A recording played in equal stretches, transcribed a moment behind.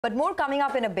But more coming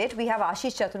up in a bit. We have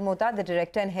Ashish Chaturmohta, the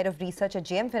Director and Head of Research at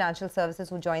JM Financial Services,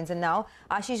 who joins in now.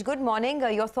 Ashish, good morning.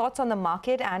 Your thoughts on the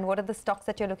market and what are the stocks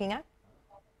that you're looking at?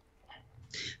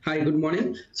 Hi, good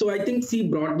morning. So I think, see,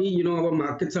 broadly, our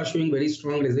markets are showing very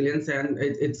strong resilience, and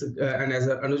and as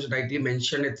Anuj rightly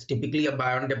mentioned, it's typically a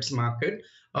buy on dips market.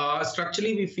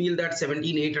 Structurally, we feel that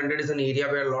 17,800 is an area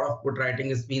where a lot of put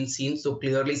writing is being seen. So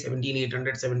clearly,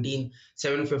 17,800,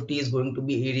 17,750 is going to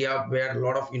be area where a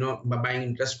lot of buying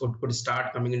interest could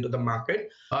start coming into the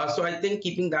market. So I think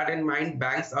keeping that in mind,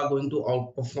 banks are going to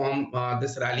outperform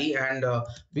this rally, and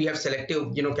we have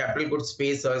selective, capital goods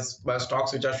space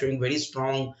stocks which are showing very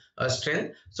strong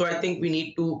strength. So I think we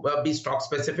need to be stock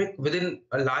specific. Within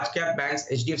large cap banks,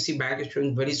 HDFC Bank is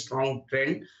showing very strong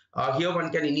trend. Here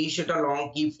one can initiate a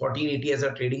long, keep 1480 as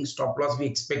a trading stop loss. We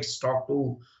expect stock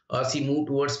to see move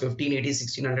towards 1580,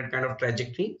 1600 kind of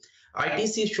trajectory.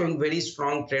 ITC is showing very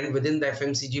strong trend within the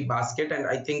FMCG basket, and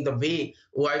I think the way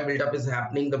OI buildup is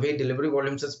happening, the way delivery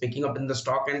volumes is picking up in the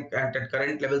stock, and at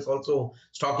current levels also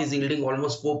stock is yielding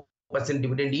almost 4%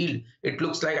 dividend yield. It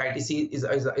looks like ITC is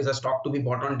a stock to be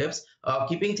bought on dips.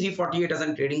 Keeping 348 as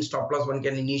a trading stop loss, one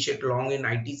can initiate long in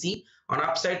ITC. On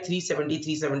upside, 370,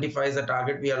 375 is a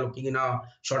target we are looking in a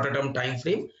shorter term time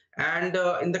frame. And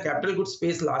in the capital goods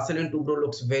space, Larsen & Toubro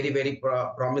looks very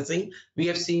promising. We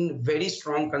have seen very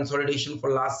strong consolidation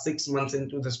for last 6 months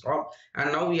into the stock,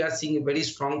 and now we are seeing very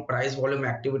strong price volume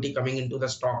activity coming into the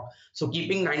stock. So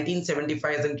keeping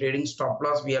 1975 as a trading stop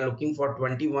loss, we are looking for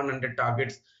 2100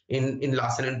 targets in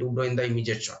Larsen & Toubro in the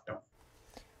immediate short term.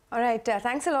 All right,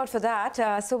 thanks a lot for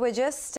that. So we're just